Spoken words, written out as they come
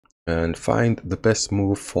and find the best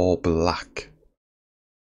move for black.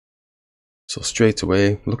 So straight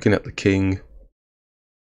away, looking at the king,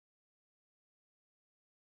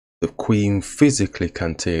 the queen physically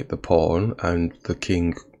can take the pawn and the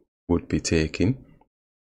king would be taking.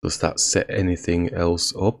 Does that set anything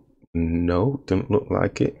else up? No, don't look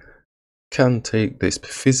like it. Can take this,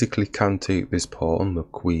 physically can take this pawn, the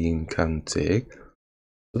queen can take.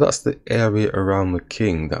 So that's the area around the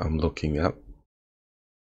king that I'm looking at.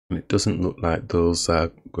 And it doesn't look like those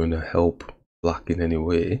are going to help black in any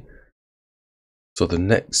way. So the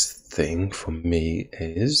next thing for me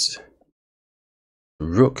is the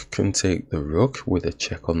rook can take the rook with a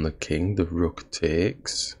check on the king. The rook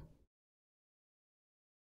takes.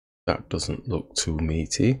 That doesn't look too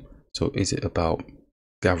meaty. So is it about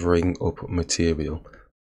gathering up material?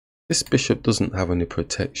 This bishop doesn't have any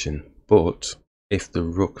protection, but if the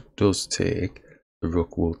rook does take, the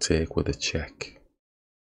rook will take with a check.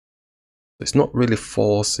 It's not really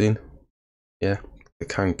forcing. Yeah, they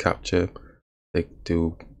can capture. They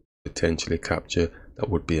do potentially capture. That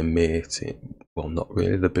would be a mate. Well, not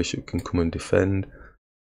really. The bishop can come and defend,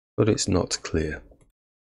 but it's not clear.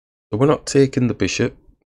 So we're not taking the bishop.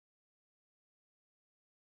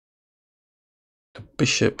 The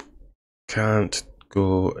bishop can't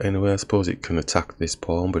go anywhere. I suppose it can attack this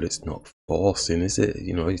pawn, but it's not forcing, is it?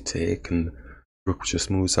 You know, you take and rook just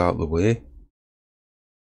moves out of the way.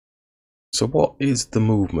 So what is the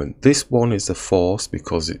movement? This one is a force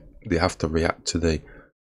because they have to react to the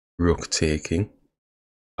rook taking.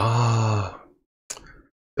 They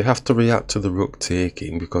have to react to the rook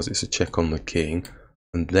taking because it's a check on the king,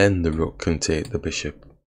 and then the rook can take the bishop.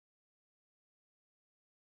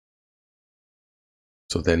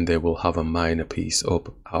 So then they will have a minor piece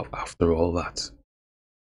up after all that.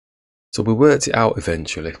 So we worked it out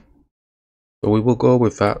eventually. So we will go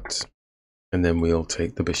with that, and then we'll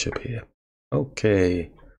take the bishop here.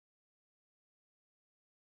 Okay.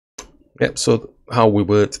 Yep, so how we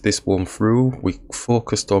worked this one through, we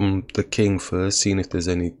focused on the king first, seeing if there's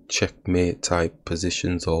any checkmate type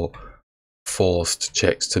positions or forced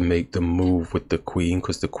checks to make the move with the queen,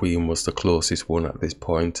 because the queen was the closest one at this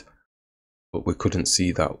point. But we couldn't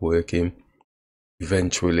see that working.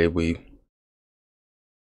 Eventually we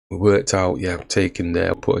worked out, yeah, taking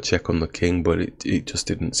there, put a check on the king, but it just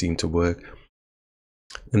didn't seem to work.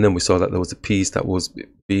 And then we saw that there was a piece that was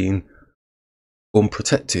being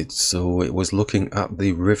unprotected, so it was looking at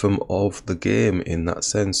the rhythm of the game in that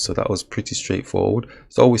sense. So that was pretty straightforward.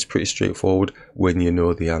 It's always pretty straightforward when you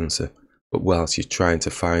know the answer, but whilst you're trying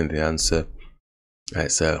to find the answer,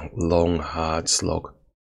 it's a long, hard slog.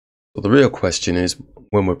 So the real question is,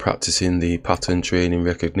 when we're practicing the pattern training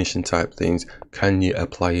recognition type things, can you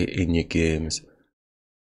apply it in your games?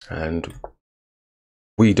 And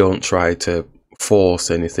we don't try to force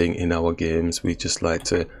anything in our games. We just like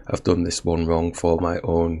to have done this one wrong for my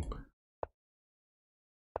own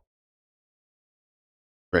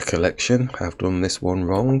recollection. I've done this one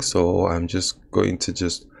wrong, so I'm just going to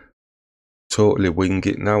just totally wing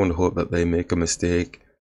it now and hope that they make a mistake.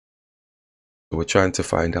 So we're trying to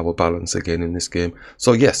find our balance again in this game.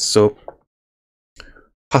 So yes, so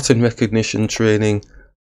pattern recognition training,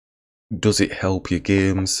 does it help your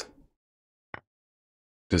games?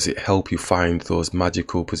 Does it help you find those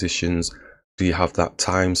magical positions? Do you have that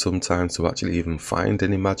time sometimes to actually even find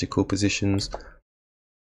any magical positions?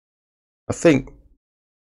 I think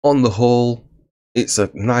on the whole, it's a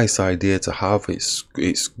nice idea to have.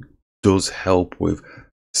 It does help with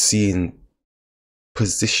seeing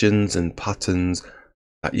positions and patterns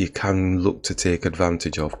that you can look to take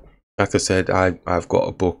advantage of. Like I said, I've got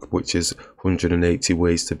a book which is 180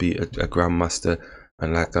 ways to be a grandmaster,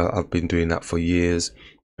 and like I've been doing that for years,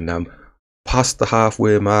 and I'm past the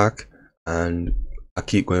halfway mark, and I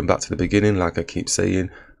keep going back to the beginning, like I keep saying,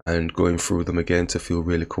 and going through them again to feel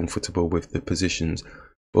really comfortable with the positions.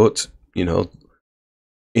 But you know,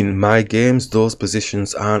 in my games, those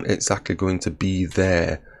positions aren't exactly going to be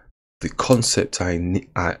there. The concept and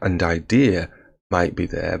idea might be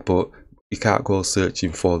there, but you can't go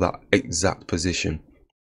searching for that exact position.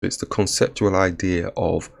 It's the conceptual idea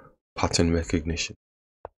of pattern recognition.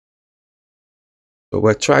 So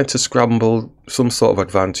we're trying to scramble some sort of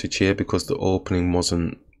advantage here because the opening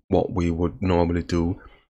wasn't what we would normally do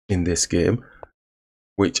in this game,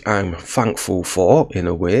 which I'm thankful for in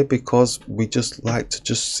a way, because we just like to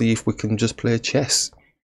just see if we can just play chess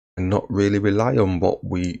and not really rely on what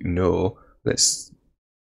we know. Let's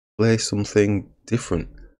play something different.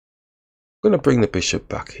 I'm going to bring the bishop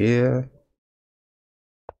back here.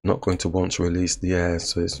 Not going to want to release the heir,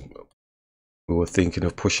 so we were thinking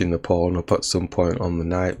of pushing the pawn up at some point on the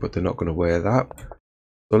knight, but they're not going to wear that.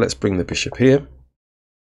 So let's bring the bishop here.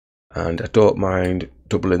 And I don't mind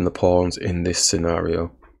doubling the pawns in this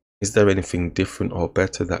scenario. Is there anything different or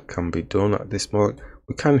better that can be done at this moment?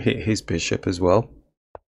 We can hit his bishop as well.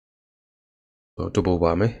 So double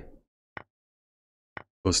whammy.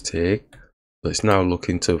 Does take. So it's now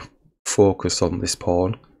looking to focus on this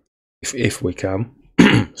pawn. If we can.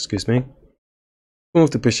 Excuse me.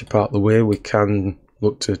 Move the bishop out of the way. We can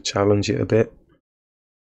look to challenge it a bit.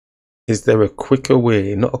 Is there a quicker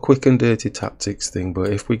way? Not a quick and dirty tactics thing,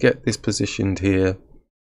 but if we get this positioned here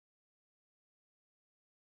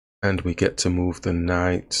and we get to move the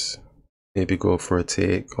knight, maybe go for a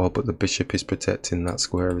take. Oh, but the bishop is protecting that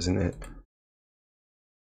square, isn't it?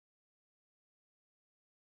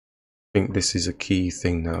 I think this is a key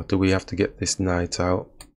thing now. Do we have to get this knight out?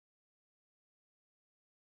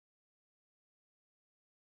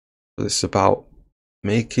 It's about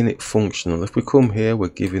making it functional. If we come here, we're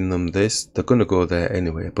giving them this. They're going to go there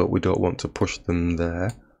anyway, but we don't want to push them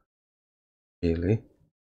there. Really.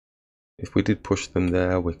 If we did push them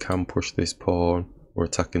there, we can push this pawn. We're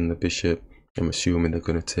attacking the bishop. I'm assuming they're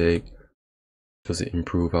going to take. Does it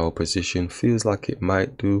improve our position? Feels like it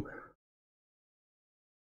might do.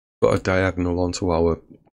 Got a diagonal onto our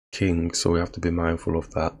king, so we have to be mindful of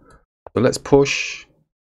that. So let's push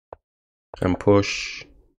and push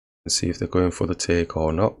and see if they're going for the take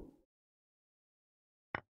or not.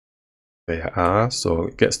 They are, so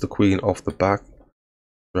it gets the queen off the back,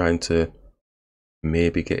 trying to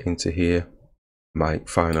maybe get into here. Might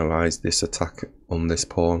finalize this attack on this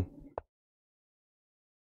pawn.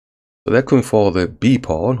 So they're coming for the B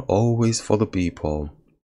pawn, always for the B pawn.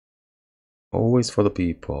 Always for the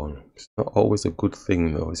B pawn. It's not always a good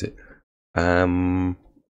thing though, is it?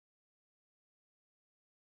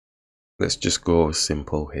 Let's just go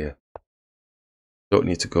simple here. Don't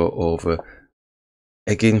need to go over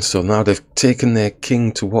again. So now they've taken their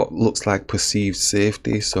king to what looks like perceived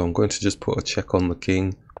safety. So I'm going to just put a check on the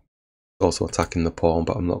king. Also attacking the pawn,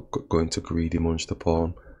 but I'm not going to greedy munch the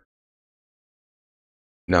pawn.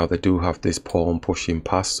 Now they do have this pawn pushing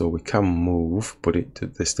past, so we can move, but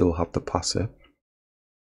they still have the passer.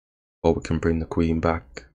 Or we can bring the queen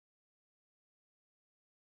back.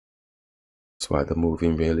 That's why they're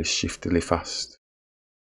moving really shiftily fast.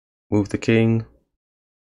 Move the king.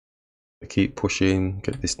 They keep pushing,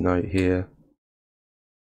 get this knight here.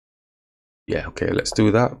 Yeah, okay, let's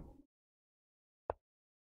do that.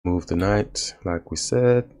 Move the knight, like we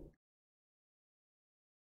said.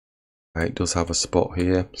 Knight does have a spot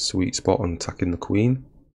here, sweet spot on attacking the queen.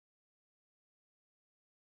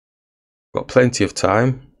 Got plenty of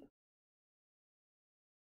time.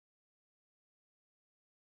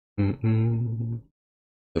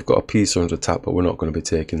 They've got a piece under attack, but we're not going to be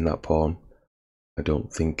taking that pawn. I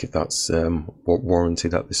don't think that's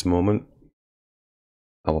warranted at this moment.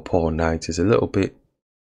 Our pawn knight is a little bit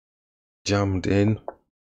jammed in.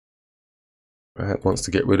 Right, wants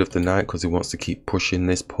to get rid of the knight because he wants to keep pushing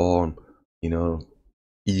this pawn. You know,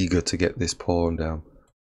 eager to get this pawn down.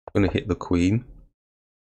 I'm going to hit the queen.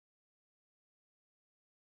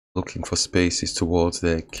 Looking for spaces towards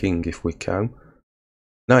their king if we can.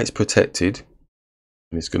 Knight's protected.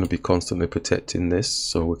 And he's going to be constantly protecting this.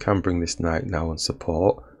 So we can bring this knight now and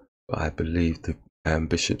support. But I believe the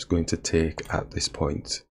bishop's going to take at this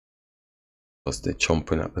point. Because they're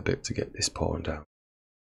chomping at the bit to get this pawn down.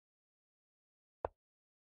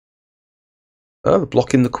 Oh, they're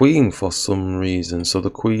blocking the queen for some reason. So the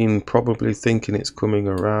queen probably thinking it's coming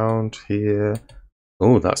around here.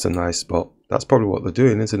 Oh, that's a nice spot. That's probably what they're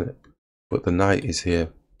doing, isn't it? But the knight is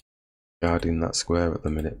here, guarding that square at the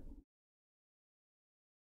minute.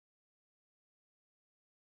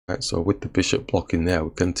 Right, so with the bishop blocking there, we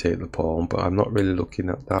can take the pawn, but I'm not really looking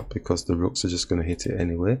at that because the rooks are just going to hit it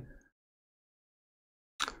anyway.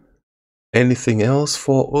 Anything else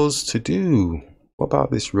for us to do? What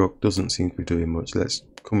about this rook? Doesn't seem to be doing much. Let's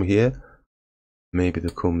come here. Maybe they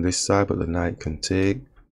come this side, but the knight can take.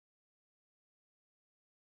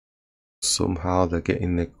 Somehow they're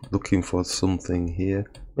looking for something here.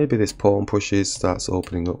 Maybe this pawn pushes, starts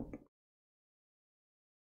opening up.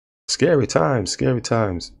 Scary times, scary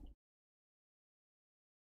times.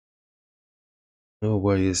 No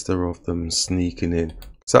way is there of them sneaking in.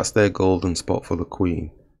 Because that's their golden spot for the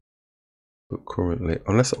queen. But currently,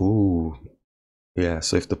 unless, ooh. Yeah,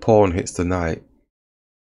 so if the pawn hits the knight,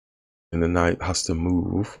 and the knight has to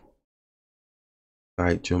move.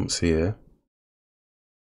 Knight jumps here.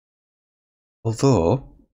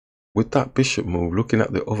 Although, with that bishop move, looking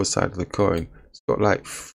at the other side of the coin, it's got like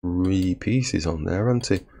 3 pieces on there,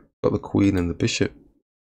 hasn't it? Got the queen and the bishop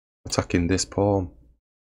attacking this pawn.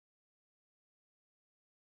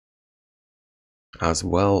 as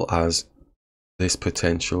well as this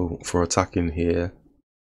potential for attacking here.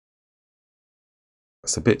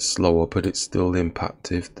 It's a bit slower, but it's still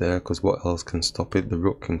impactive there, because what else can stop it? The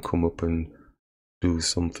rook can come up and do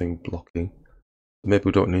something blocking. Maybe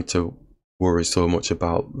we don't need to worry so much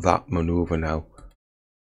about that maneuver now.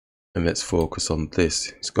 And let's focus on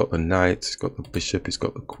this. He's got the knight, he's got the bishop, he's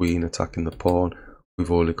got the queen attacking the pawn.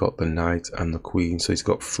 We've only got the knight and the queen, so he's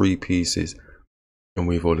got 3 pieces and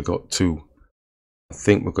we've only got 2. I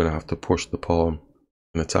think we're going to have to push the pawn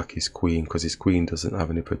and attack his queen, because his queen doesn't have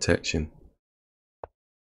any protection.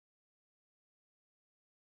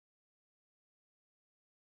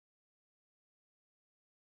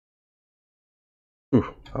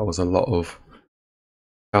 Ooh, that was a lot of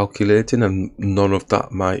calculating, and none of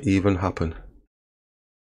that might even happen.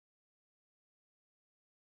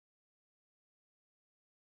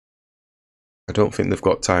 I don't think they've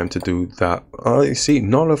got time to do that. Oh, you see,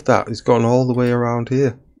 none of that has gone all the way around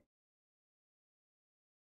here.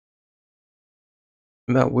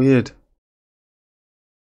 Isn't that weird?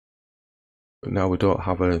 But now we don't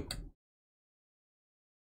have a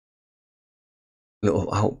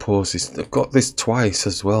little outpost. They've got this twice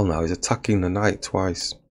as well now. He's attacking the knight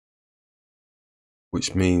twice.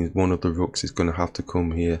 Which means one of the rooks is going to have to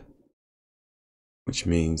come here. Which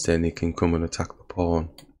means then he can come and attack the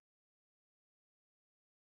pawn.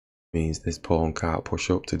 Means this pawn can't push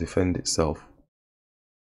up to defend itself.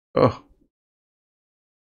 Oh.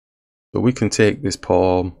 So we can take this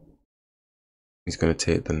pawn. He's going to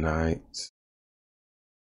take the knight.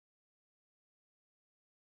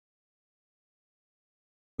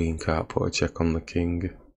 Queen can't put a check on the king.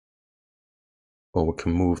 Or we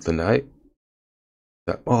can move the knight.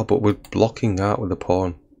 Oh, but we're blocking that with the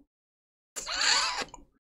pawn.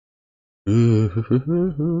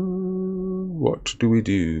 What do we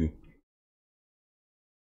do?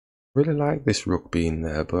 Really like this rook being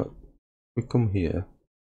there, but we come here.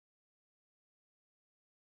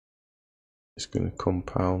 Just going to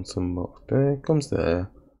compound some more. There it comes there.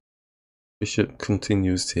 Bishop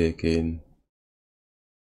continues taking.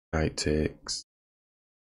 Knight takes.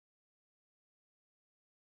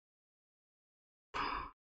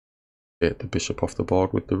 Get the bishop off the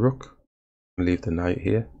board with the rook. Leave the knight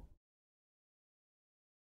here.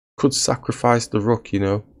 Could sacrifice the rook, you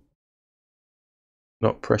know.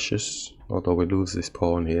 Not precious, although we lose this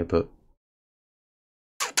pawn here, but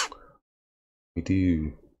we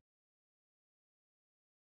do.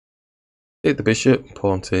 Take the bishop,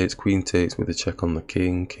 pawn takes, queen takes with a check on the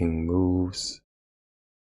king, king moves.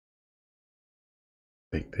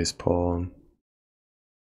 Take this pawn.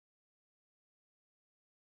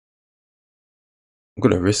 I'm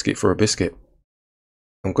going to risk it for a biscuit.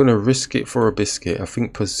 I'm going to risk it for a biscuit. I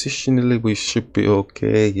think positionally we should be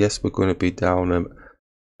okay. Yes, we're going to be down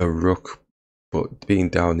a rook, but being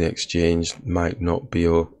down the exchange might not be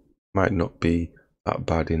that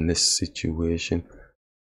bad in this situation.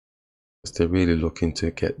 Because they're really looking to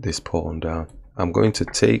get this pawn down. I'm going to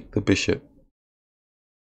take the bishop.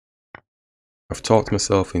 I've talked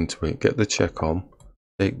myself into it. Get the check on.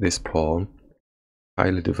 Take this pawn.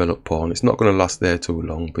 Highly developed pawn. It's not going to last there too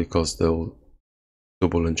long because they'll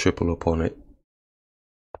double and triple up on it.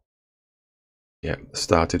 Yeah,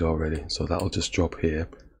 started already, so that'll just drop here.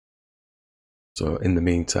 So in the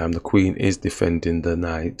meantime, the queen is defending the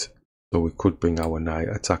knight, so we could bring our knight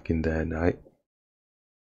attacking their knight.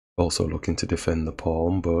 Also looking to defend the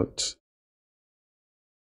pawn, but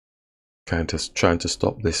kind of trying to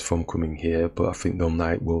stop this from coming here. But I think the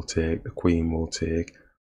knight will take, the queen will take,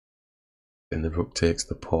 then the rook takes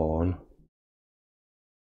the pawn.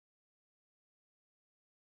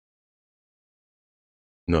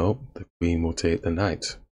 No, the queen will take the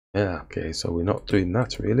knight. Yeah, okay, so we're not doing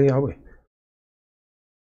that really, are we?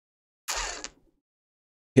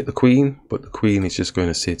 Hit the queen, but the queen is just going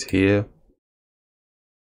to sit here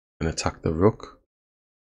and attack the rook.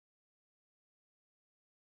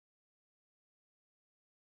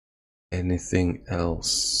 Anything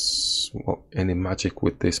else? What? Any magic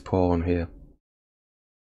with this pawn here?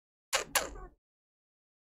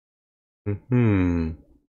 I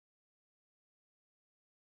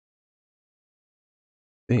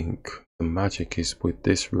think the magic is with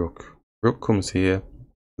this rook. Rook comes here.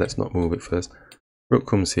 Let's not move it first. Rook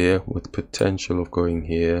comes here with potential of going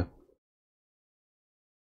here.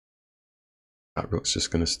 That rook's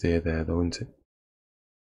just going to stay there though, isn't it?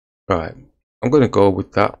 Right, I'm going to go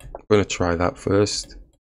with that. I'm going to try that first.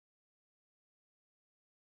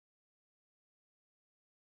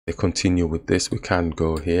 They continue with this. We can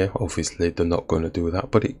go here. Obviously, they're not going to do that,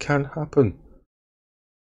 but it can happen.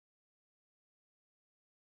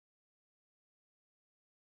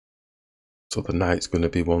 So the knight's going to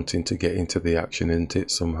be wanting to get into the action, isn't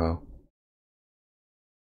it, somehow?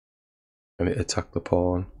 Can it attack the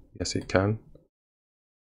pawn? Yes, it can.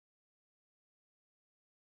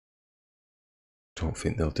 Don't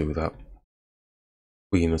think they'll do that.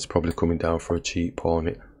 Queen is probably coming down for a cheap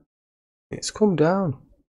pawn. It's come down.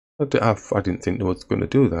 I didn't think they were going to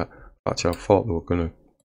do that. Actually, I thought they were going to.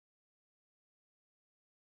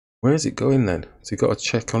 Where is it going then? Has he got a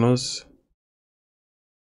check on us?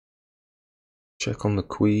 Check on the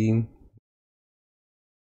queen.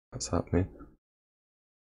 That's happening.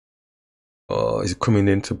 Oh, he's coming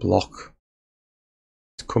in to block.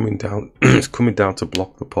 It's coming down. It's coming down to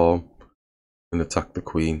block the pawn and attack the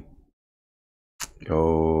queen.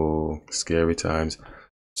 Oh, scary times.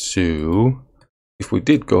 So, if we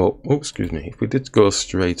did go, oh, excuse me, if we did go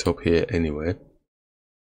straight up here anyway,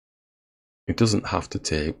 it doesn't have to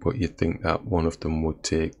take, but you'd think that one of them would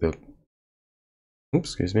take the, oops,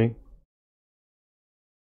 excuse me.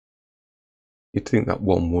 You'd think that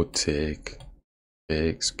one would take,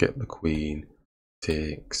 takes, get the queen,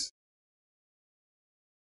 takes.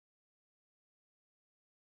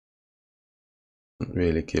 Doesn't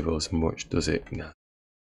really give us much, does it? No.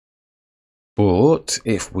 But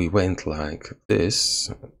if we went like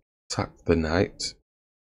this, attack the knight,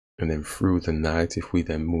 and then through the knight, if we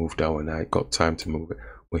then moved our knight, got time to move it,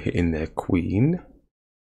 we're hitting their queen.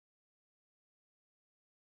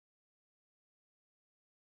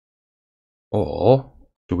 Or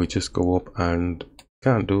do we just go up and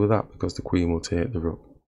can't do that because the queen will take the rook?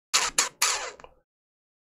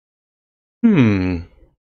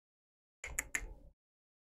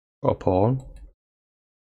 Got a pawn.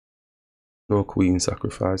 No queen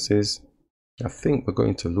sacrifices. I think we're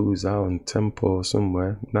going to lose our tempo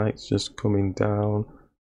somewhere. Knight's just coming down.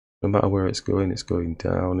 No matter where it's going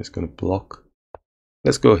down. It's going to block.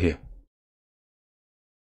 Let's go here.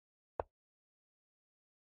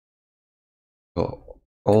 But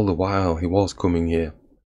all the while he was coming here.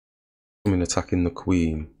 Coming attacking the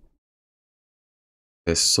queen.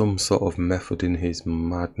 There's some sort of method in his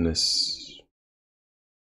madness.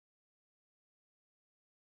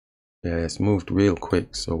 Yeah, it's moved real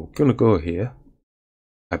quick, so we're gonna go here,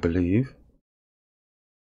 I believe.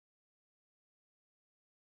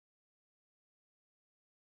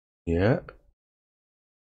 Yeah.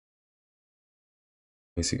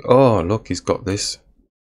 Is he? Oh, look, he's got this.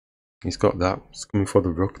 He's got that. It's coming for the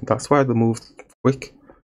rook. That's why they moved quick.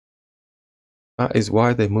 That is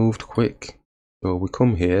why they moved quick. So we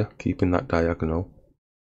come here, keeping that diagonal.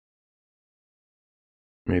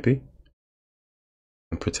 Maybe.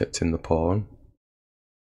 And protecting the pawn.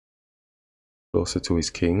 Closer to his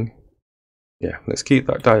king. Yeah, let's keep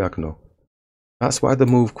that diagonal. That's why they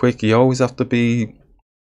move quick. You always have to be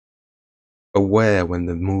aware when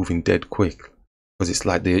they're moving dead quick. Because it's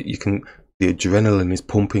like the adrenaline is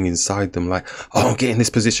pumping inside them like, oh, I'm getting this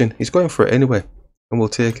position. He's going for it anyway. And we'll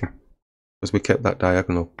take him. Because we kept that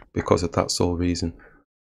diagonal because of that sole reason.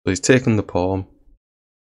 So he's taken the pawn.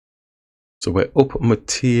 So we're up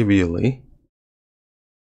materially.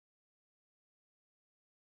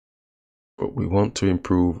 But we want to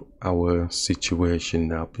improve our situation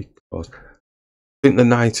now because I think the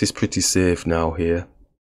knight is pretty safe now here.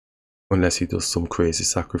 Unless he does some crazy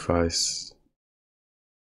sacrifice.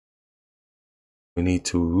 We need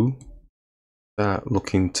to start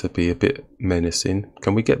looking to be a bit menacing.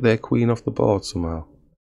 Can we get their queen off the board somehow?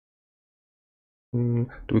 Do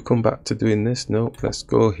we come back to doing this? No, let's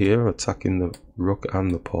go here, attacking the rook and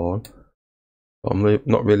the pawn. I'm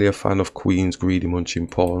not really a fan of queens greedy munching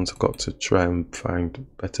pawns. I've got to try and find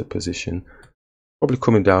a better position. Probably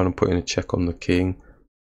coming down and putting a check on the king.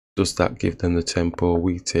 Does that give them the tempo?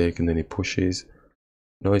 We take and then he pushes.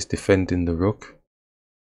 No, he's defending the rook.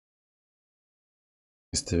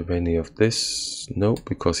 Is there any of this? Nope,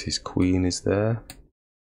 because his queen is there.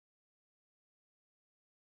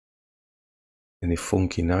 Any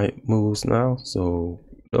funky knight moves now? So,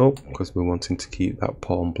 nope, because we're wanting to keep that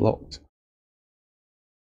pawn blocked.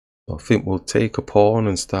 So I think we'll take a pawn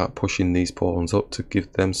and start pushing these pawns up to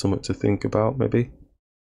give them something to think about, maybe.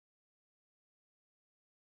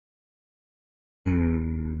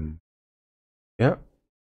 Yeah.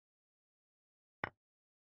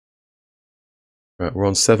 Right, we're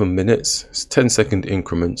on 7 minutes. It's 10-second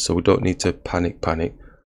increments, so we don't need to panic.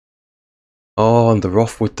 Oh, and they're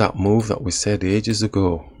off with that move that we said ages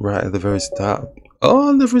ago, right at the very start. Oh,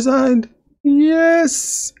 and they've resigned.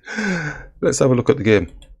 Yes! Let's have a look at the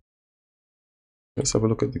game. Let's have a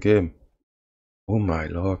look at the game. Oh my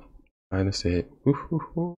lord. -8.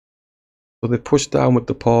 So they push down with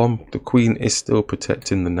the pawn. The queen is still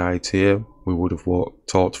protecting the knight here. We would have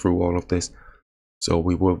talked through all of this. So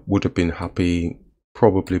we would have been happy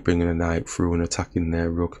probably bringing a knight through and attacking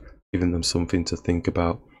their rook, giving them something to think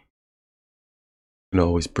about. You can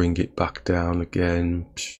always bring it back down again.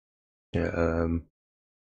 Yeah,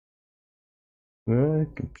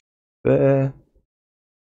 there.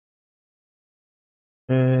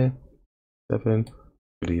 7.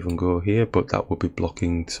 Could even go here, but that would be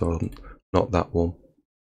blocking, so not that one.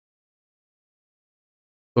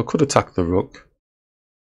 So I could attack the rook.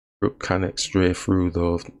 Rook can stray through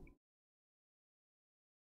though.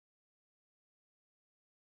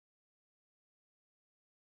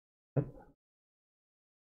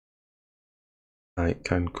 Knight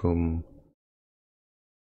can come.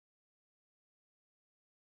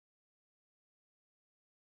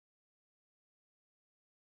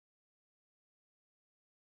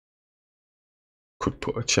 Could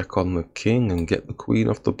put a check on the king and get the queen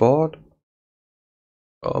off the board.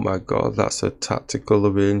 Oh my god, that's a tactical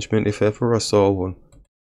arrangement if ever I saw one.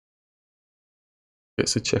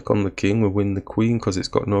 Gets a check on the king, we win the queen because it's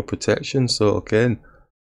got no protection. So again,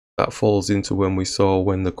 that falls into when we saw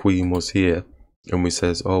when the queen was here and we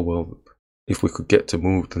says, oh well, if we could get to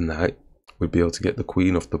move the knight, we'd be able to get the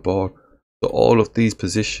queen off the board. So all of these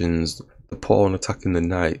positions, the pawn attacking the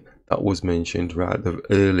knight, that was mentioned right at the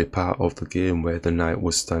early part of the game where the knight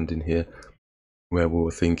was standing here, where we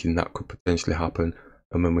were thinking that could potentially happen.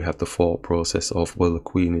 And then we had the thought process of, well, the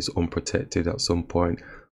queen is unprotected at some point,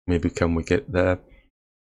 maybe can we get there?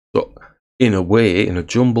 So in a way, in a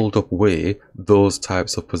jumbled up way, those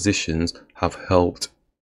types of positions have helped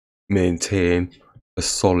maintain a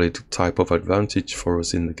solid type of advantage for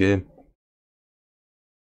us in the game.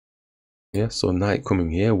 Yeah, so knight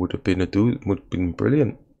coming here would have been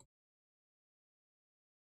brilliant.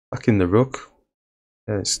 Back in the rook,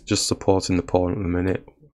 yeah, it's just supporting the pawn at the minute.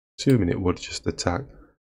 Assuming it would just attack,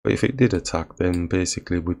 but if it did attack, then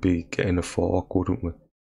basically we'd be getting a fork, wouldn't we?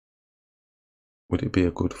 Would it be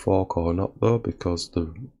a good fork or not though? Because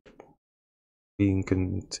the queen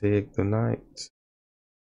can take the knight.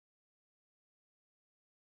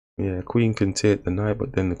 Yeah, queen can take the knight,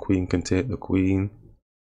 but then the queen can take the queen.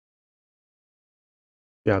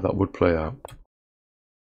 Yeah, that would play out.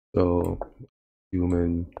 So,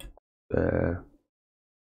 human there.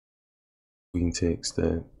 Queen takes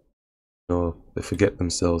the... No, they forget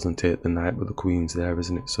themselves and take the knight, but the queen's there,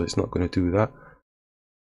 isn't it? So it's not going to do that.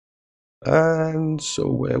 And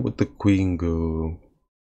so where would the queen go?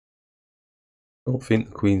 I don't think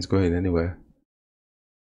the queen's going anywhere.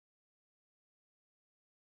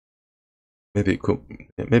 Maybe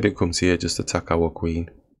it comes here just to attack our queen.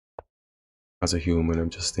 As a human, I'm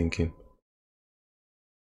just thinking.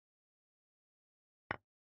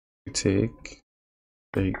 We take,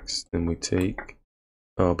 takes, then we take.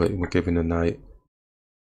 Oh, but we're giving a knight.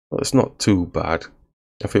 Well, it's not too bad.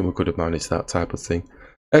 I think we could have managed that type of thing.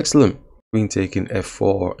 Excellent. Queen taking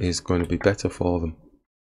f4 is going to be better for them.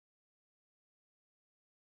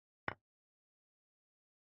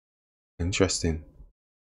 Interesting.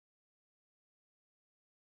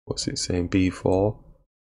 What's it saying? b4.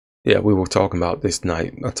 Yeah, we were talking about this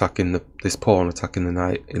knight attacking this pawn attacking the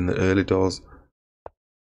knight in the early doors.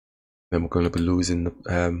 Then we're going to be losing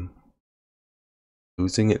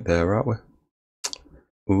it there, aren't we?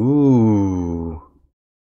 Ooh.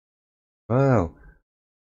 Wow.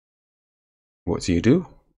 What do?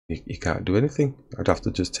 You can't do anything. I'd have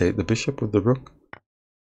to just take the bishop with the rook.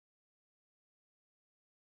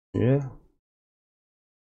 Yeah.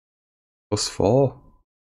 +4.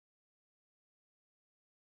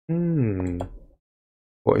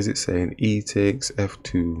 What is it saying? E takes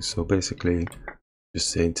f2. So basically,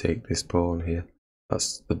 just saying take this pawn here.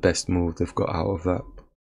 That's the best move they've got out of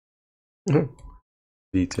that.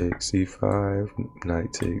 D takes c5.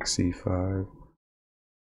 Knight takes c5.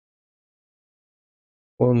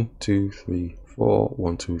 1, 2, 3, 4.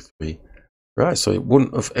 1, 2, 3. Right. So it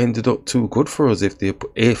wouldn't have ended up too good for us if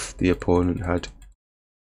the opponent had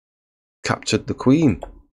captured the queen.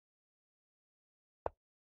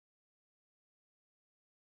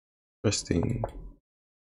 Interesting.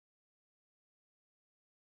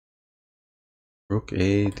 Rook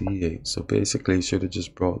a d8. So basically, you should have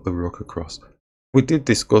just brought the rook across. We did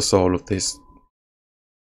discuss all of this,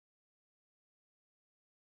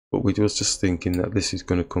 but we was just thinking that this is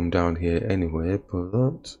going to come down here anyway.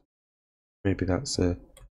 But maybe that's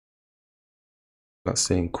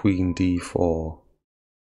saying queen d4.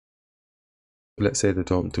 Let's say they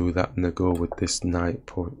don't do that and they go with this knight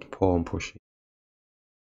pawn pushing.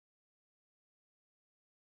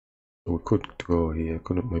 So we could go here,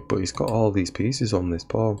 couldn't we? But he's got all these pieces on this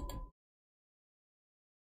pawn.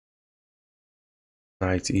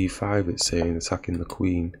 Knight e5, it's saying, attacking the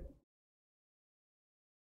queen.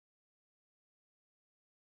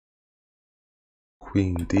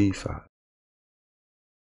 queen d5.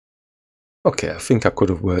 Okay, I think I could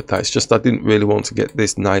have worked that. It's just I didn't really want to get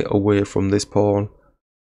this knight away from this pawn.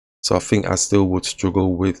 So I think I still would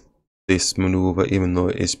struggle with this maneuver, even though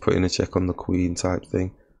it is putting a check on the queen type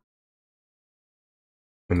thing.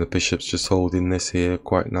 And the bishop's just holding this here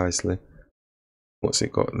quite nicely. What's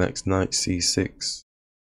it got next? Knight c6.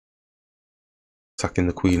 Attacking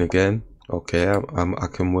the queen again. Okay, I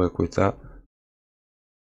can work with that.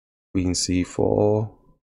 Queen c4.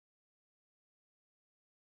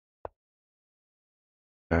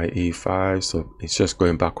 Knight e5, so it's just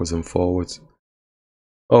going backwards and forwards.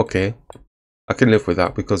 Okay, I can live with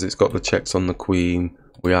that because it's got the checks on the queen.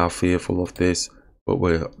 We are fearful of this, but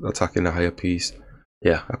we're attacking a higher piece.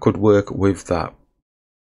 Yeah, I could work with that.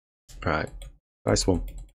 Right, nice one.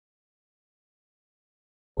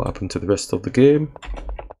 What happened to the rest of the game?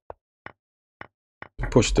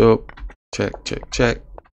 Pushed up, check, check, check.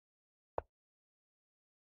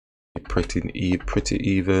 Pretty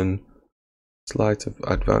even. Slight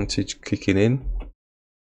advantage kicking in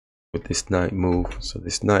with this knight move. So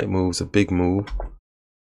this knight move's a big move.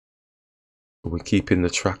 We're keeping the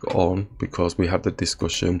track on because we had the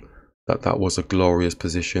discussion that that was a glorious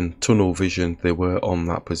position. Tunnel vision, they were on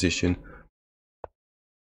that position.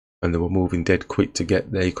 And they were moving dead quick to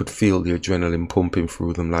get there. You could feel the adrenaline pumping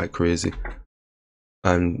through them like crazy.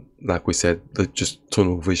 And like we said, they're just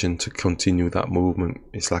tunnel vision to continue that movement.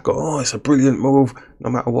 It's like, oh, it's a brilliant move, no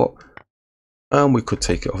matter what. And we could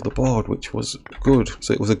take it off the board, which was good.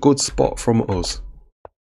 So it was a good spot from us.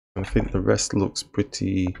 I think the rest looks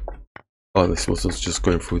pretty... Oh, this was us just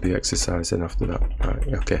going through the exercise and after that.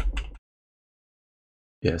 Right, okay.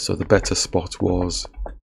 Yeah, so the better spot was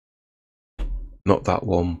not that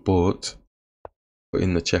one, but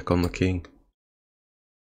putting the check on the king.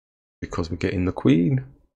 Because we're getting the queen.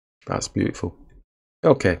 That's beautiful.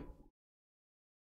 Okay.